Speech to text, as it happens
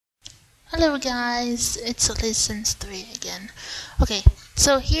Hello guys, it's Lizsims3 again. Okay,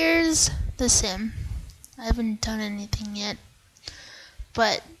 so here's the sim. I haven't done anything yet,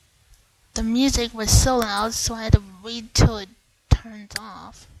 but the music was so loud, so I had to wait till it turns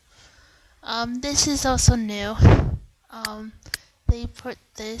off. This is also new. Um, they put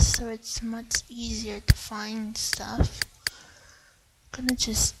this so it's much easier to find stuff. I'm gonna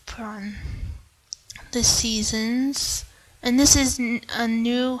just put on the seasons. And this is a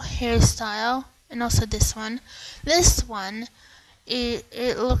new hairstyle, and also this one. This one,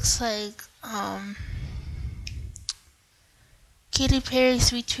 it looks like Katy Perry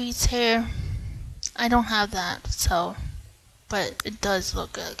Sweet Treats hair. I don't have that, so, but it does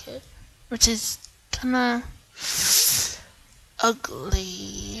look like it, which is kinda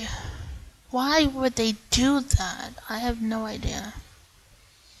ugly. Why would they do that? I have no idea.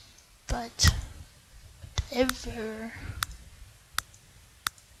 But whatever.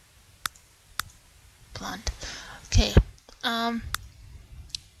 Blonde. Okay.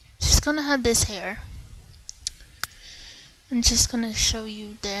 She's gonna have this hair. I'm just gonna show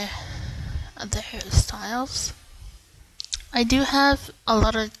you the other hairstyles. I do have a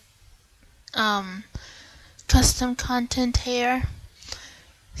lot of custom content hair,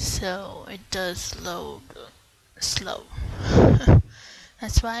 so it does load slow.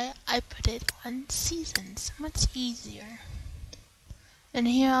 That's why I put it on seasons, much easier. And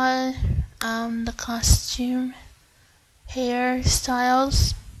here are the costume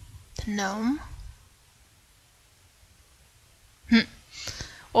hairstyles. The gnome.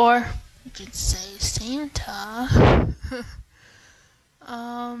 Or you could say Santa.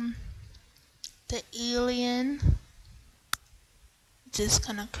 The alien, which is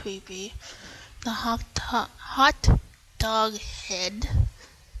kind of creepy. The hot dog head.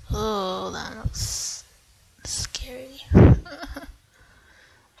 Oh, that looks scary.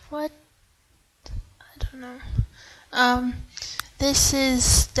 What? I don't know. This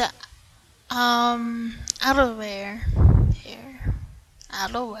is the outerwear hair.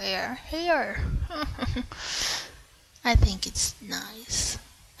 Outerwear hair. I think it's nice.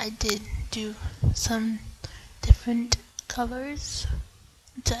 I did do some different colors,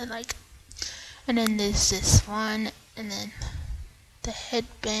 which I like. And then there's this one, and then the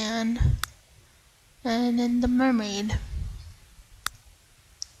headband, and then the mermaid,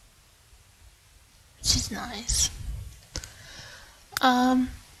 which is nice.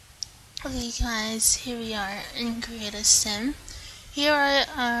 Okay guys, here we are in Create a Sim. Here are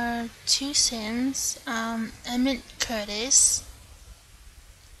our two Sims. Emmett Curtis.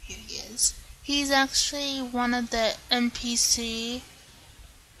 Here he is. He's actually one of the NPC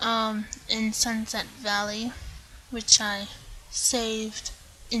in Sunset Valley, which I saved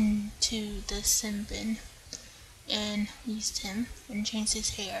into the sim bin and used him and changed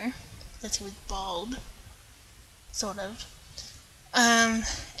his hair because he was bald, sort of.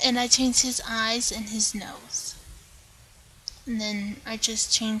 And I changed his eyes and his nose. And then I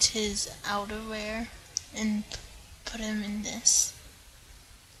just changed his outerwear and put him in this.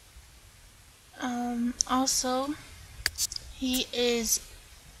 Also, he is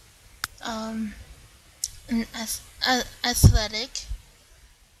an athletic,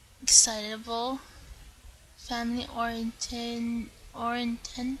 excitable, family-oriented,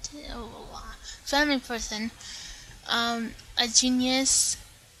 family person, a genius,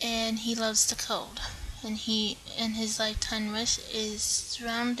 and he loves the code. And his lifetime wish is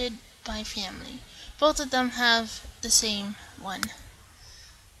surrounded by family. Both of them have the same one.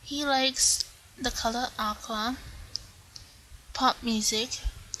 He likes the color aqua, pop music,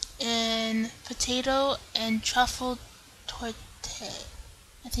 and potato and truffle torte.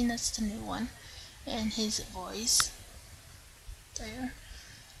 I think that's the new one. And his voice. There.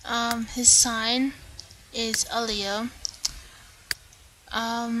 His sign is a Leo.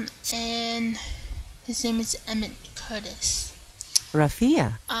 And his name is Emmett Curtis.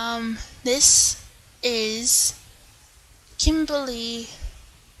 Rafia. This is Kimberly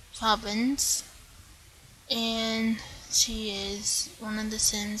Robbins, and she is one of the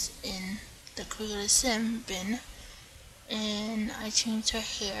Sims in the Create a Sim bin. And I changed her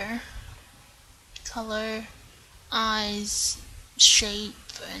hair, color, eyes, shape,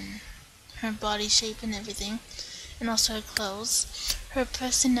 and her body shape and everything, and also her clothes. Her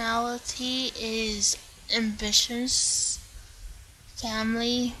personality is ambitious,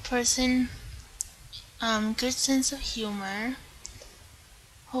 family person, good sense of humor,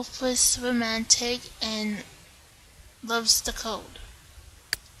 hopeless romantic, and loves the code.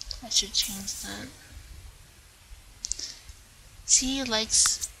 I should change that. She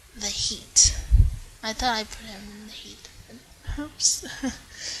likes the heat. I thought I put him in the heat. Oops.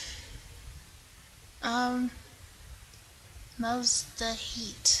 Smells the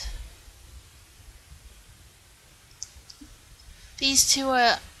heat. These two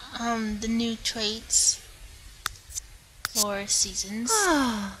are the new traits for seasons.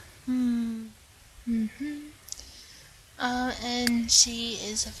 And she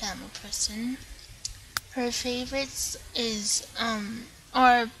is a family person. Her favorites is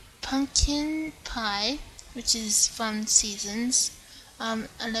are pumpkin pie, which is from Seasons,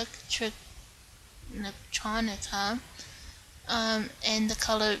 electronica, and the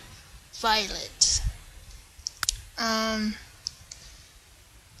color violet.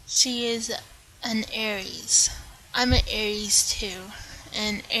 She is an Aries. I'm an Aries too,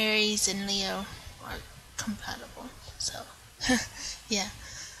 and Aries and Leo are compatible. So, yeah.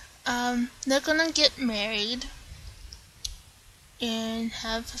 They're gonna get married and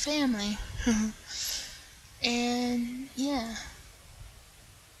have a family. And yeah,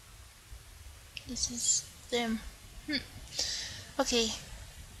 this is them. Okay,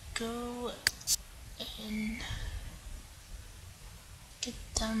 go and get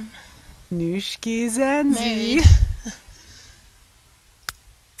them married.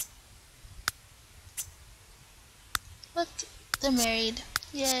 Look, they're married.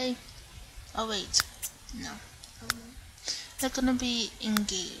 Yay. Oh wait, no. They're gonna be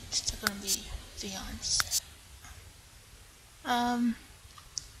engaged. They're gonna be fiancé.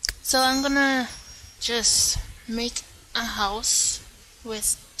 So I'm gonna just make a house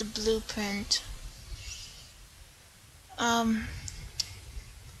with the blueprint.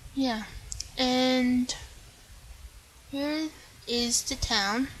 Yeah. And here is the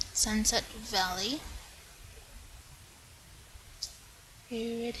town, Sunset Valley.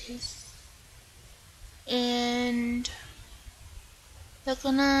 Here it is. And they're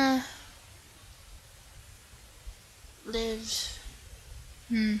gonna live.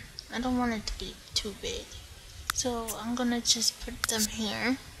 I don't want it to be too big. So I'm gonna just put them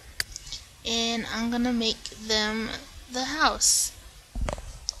here. And I'm gonna make them the house.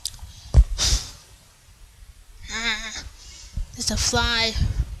 There's a fly.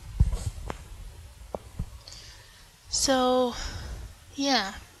 So,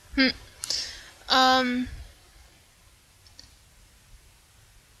 yeah.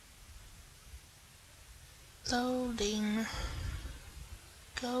 Loading.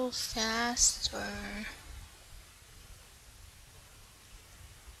 Go faster.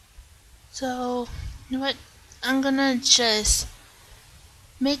 So, you know what? I'm gonna just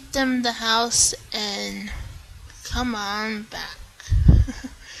make them the house and come on back.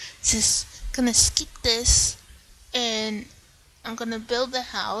 Just gonna skip this and I'm gonna build the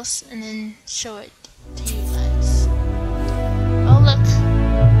house and then show it to you guys. Oh look!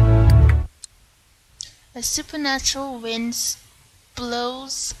 A supernatural wind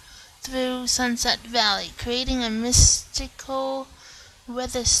blows through Sunset Valley, creating a mystical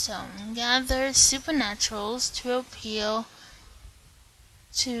weatherstone. Gather supernaturals to appeal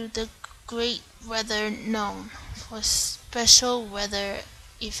to the great weather known for special weather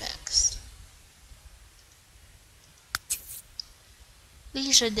effects.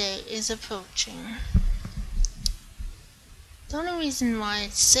 Leisure Day is approaching. The only reason why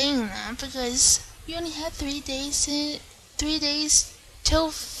it's saying that because we only had 3 days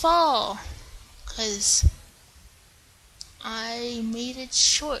till fall. Cause I made it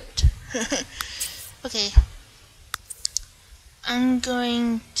short. Okay. I'm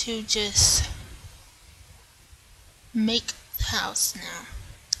going to just make the house now.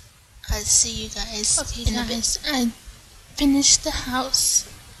 I'll see you guys in a bit. I finished the house.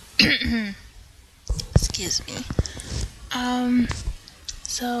 Excuse me.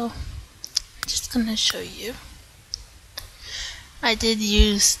 So I'm just gonna show you. I did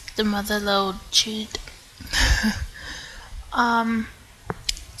use the mother lode cheat.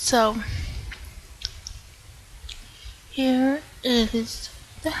 So here is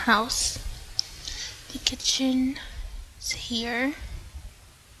the house. The kitchen is here.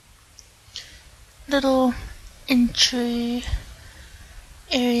 Little entry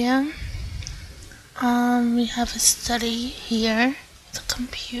area. We have a study here, the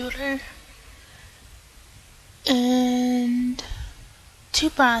computer, and 2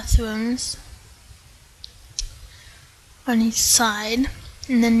 bathrooms on each side,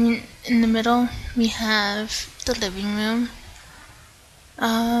 and then in the middle we have the living room,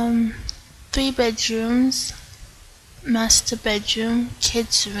 3 bedrooms, master bedroom,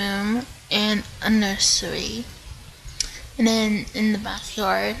 kids room, and a nursery. And then in the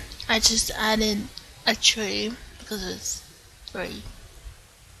backyard I just added a tree because it's very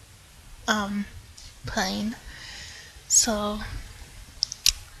plain. So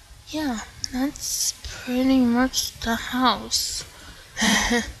yeah, That's pretty much the house.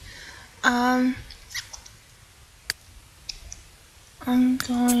 I'm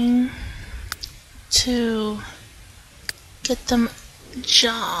going to get them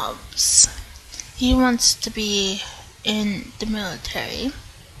jobs. He wants to be in the military.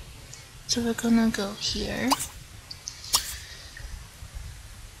 So we're gonna go here.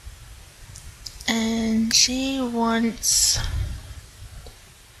 And she wants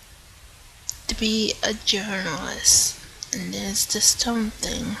to be a journalist. And there's the stone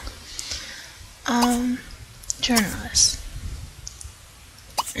thing. Journalist.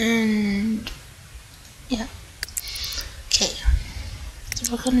 And yeah. Okay.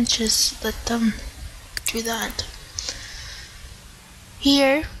 So we're gonna just let them do that.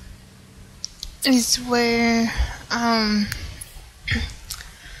 Here is where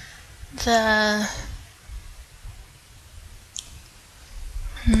the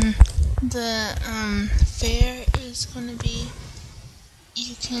fair is gonna be.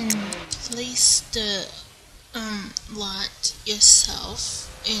 You can place the lot yourself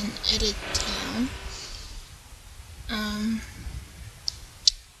in edit town.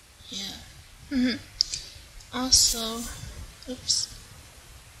 Yeah. Also, oops.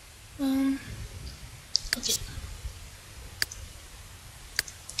 Okay.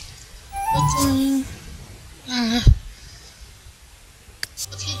 We're going.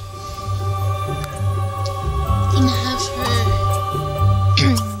 Okay. I'm gonna have her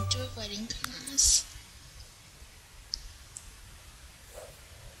do a writing class.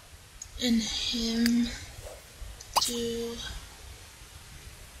 And him do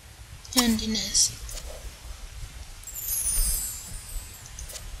handiness.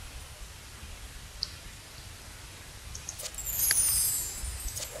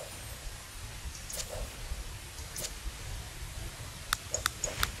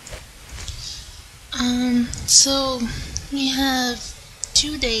 So we have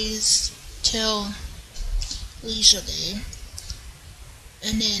 2 days till Leisure Day,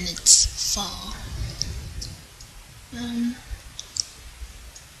 and then it's fall.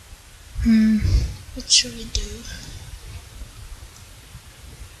 What should we do?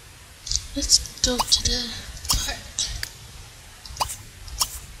 Let's go to the park.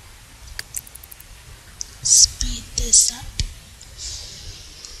 Speed this up.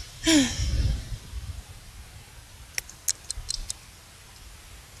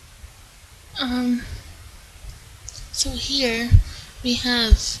 So here we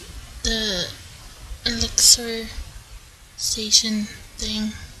have the elixir station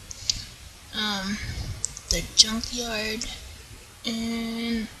thing, the junkyard,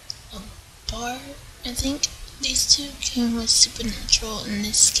 and a bar. I think these two came with supernatural and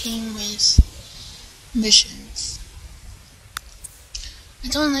this came with missions. I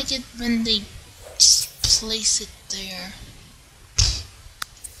don't like it when they just place it there.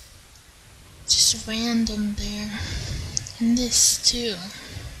 Just random there. And this too.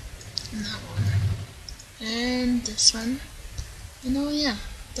 And that one. And this one. And oh yeah,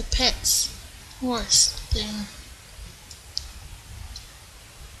 the pets. Horse thing.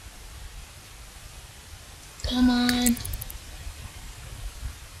 Come on.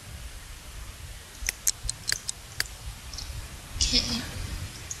 Okay.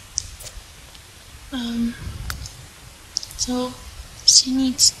 So she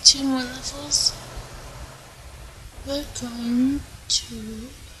needs 2 more levels. We're going to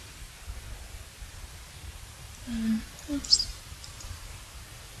oops.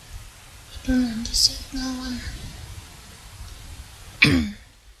 I don't understand that one.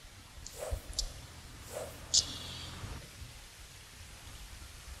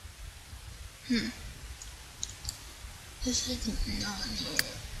 This isn't on here.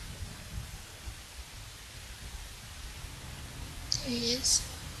 There he is.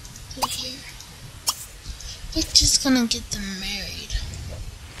 Go here. We're just gonna get them married.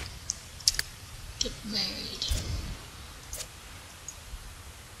 Get married.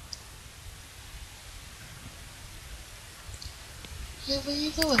 Yeah, where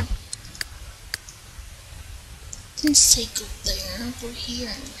you going? Didn't say go there. We're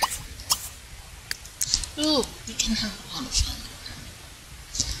here. Ooh, we can have a lot of fun.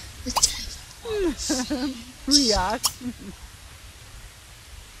 Let's have a lot of fun. React.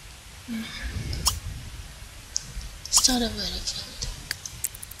 Start a elephant.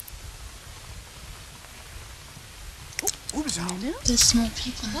 There's more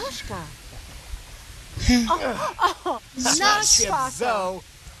people now. Zo.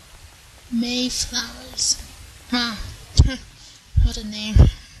 Mayflowers. Wow. What a name.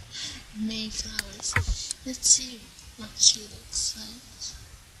 Mayflowers. Let's see what she looks like.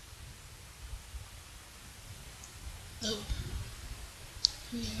 Oh,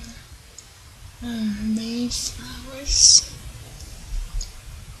 yeah. Mayflowers.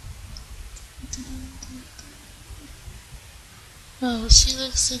 Oh, she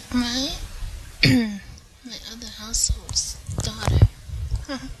looks like my my other household's daughter.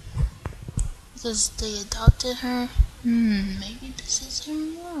 Because they adopted her. Maybe this is her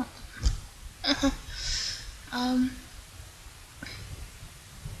mom.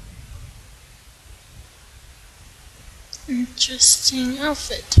 Interesting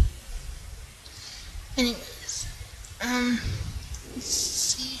outfit. Anyways, let's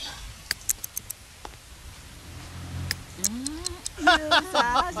see.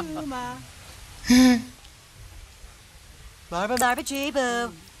 Marva Marva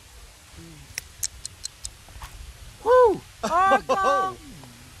Jibu. Woo! Oh!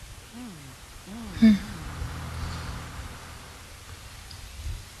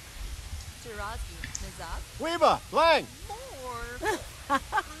 Weeba! Lang!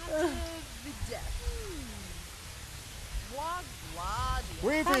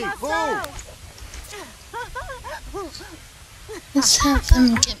 Weavy! Boo! Let's have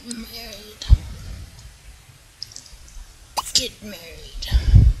them get married. Get married.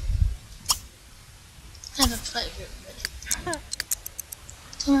 Have a pleasure with it.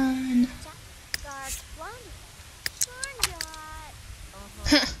 Come on.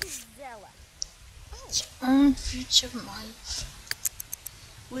 It's your own future wife.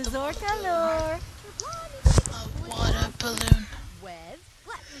 Lizorka lore. A water balloon.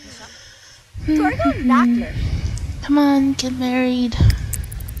 Come on, get married.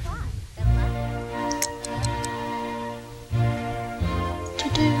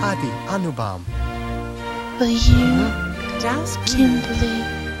 Adi Anubam. Will you, Kimberly,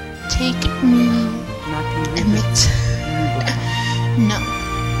 take me? Emmett. No.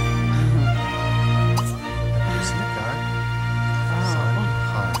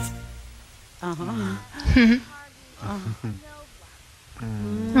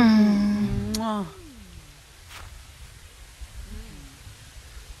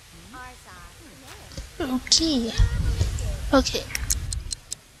 Okay. Okay.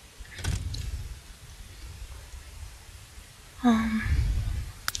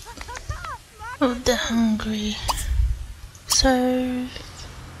 Oh, they're hungry. Serve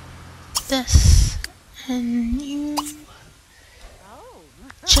this, and you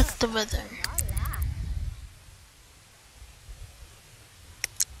check the weather.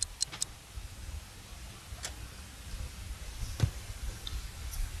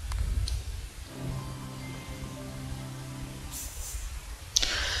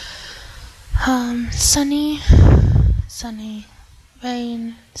 Sunny, sunny,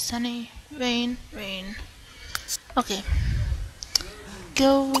 rain, sunny, rain, rain. Okay.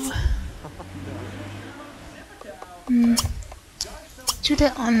 Go do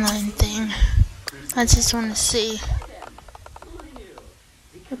the online thing. I just want to see.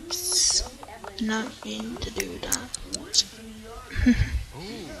 Oops. Not mean to do that.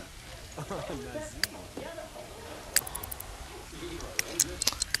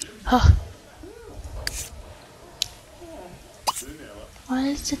 Oh. Why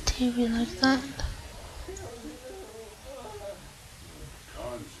is the TV like that?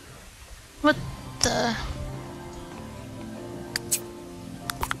 What the?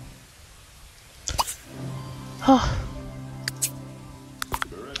 Oh.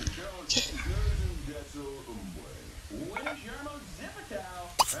 Okay.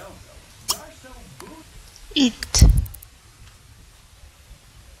 Eat.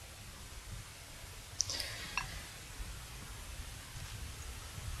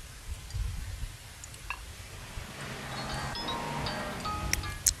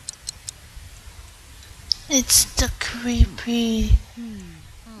 It's the creepy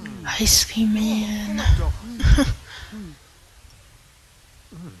ice cream man.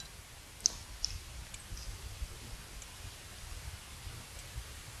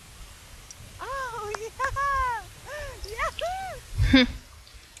 Oh yeah! Yahoo!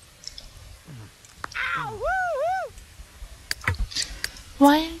 Ow! Woo!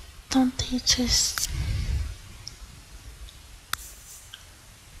 Why don't they just...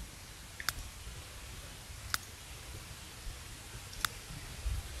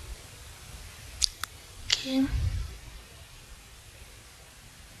 Okay.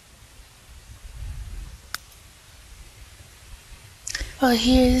 Well,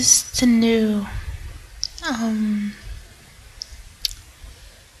 here's the new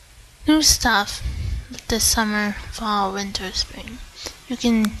stuff this summer, fall, winter, spring. You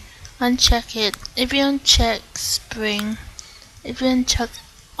can uncheck it. If you uncheck spring, if you uncheck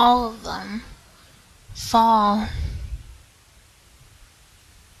all of them, fall,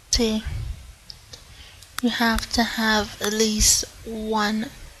 see, you have to have at least one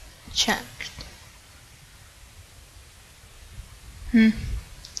checked.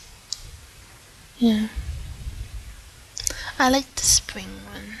 Yeah. I like the spring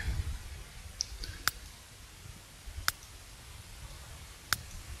one.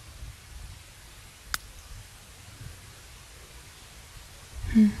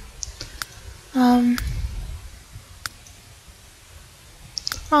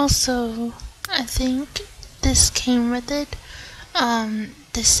 Also, I think this came with it.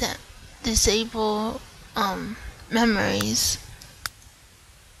 Disable memories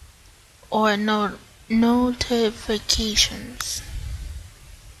or notifications,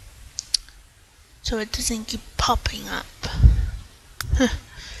 so it doesn't keep popping up.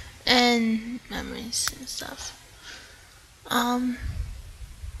 And memories and stuff.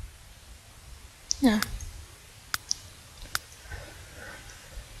 Yeah.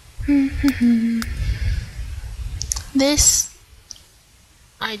 This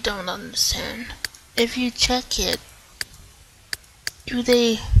I don't understand. If you check it, do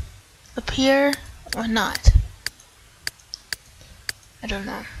they appear or not? I don't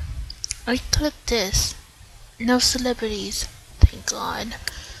know. I click this. No celebrities. Thank God.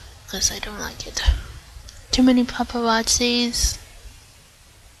 Because I don't like it. Too many paparazzis.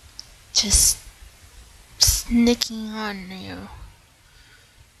 Just sneaking on you.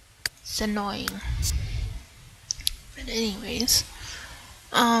 It's annoying. But anyways,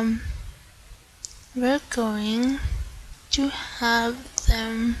 we're going to have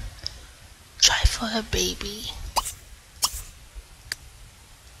them try for a baby.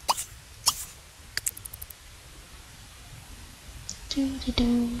 Do.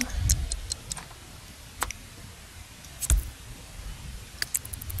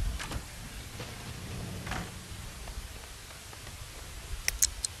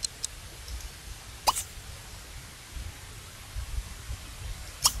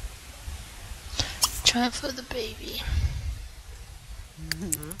 Try for the baby.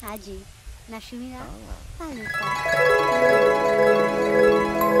 Aji, nashimira.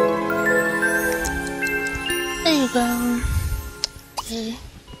 There you go. Okay.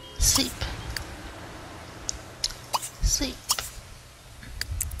 Sleep. Sleep.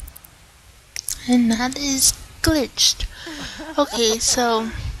 And that is glitched. Okay, so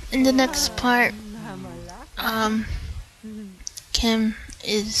in the next part, Kim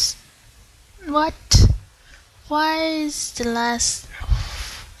is what? Why is the last?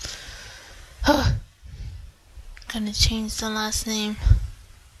 Gonna change the last name.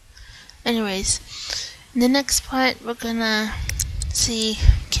 Anyways, in the next part, we're gonna see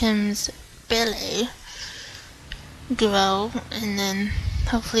Kim's belly grow and then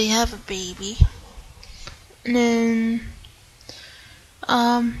hopefully have a baby. And then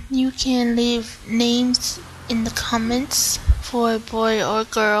you can leave names in the comments for a boy or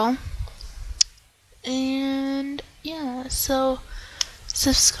girl. And yeah, so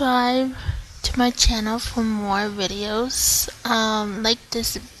subscribe to my channel for more videos. Like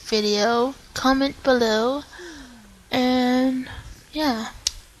this video, comment below, and yeah,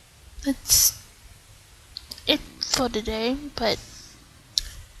 that's it for today, but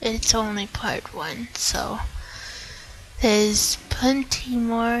it's only part 1, so there's plenty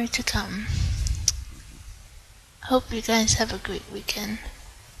more to come. Hope you guys have a great weekend.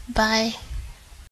 Bye.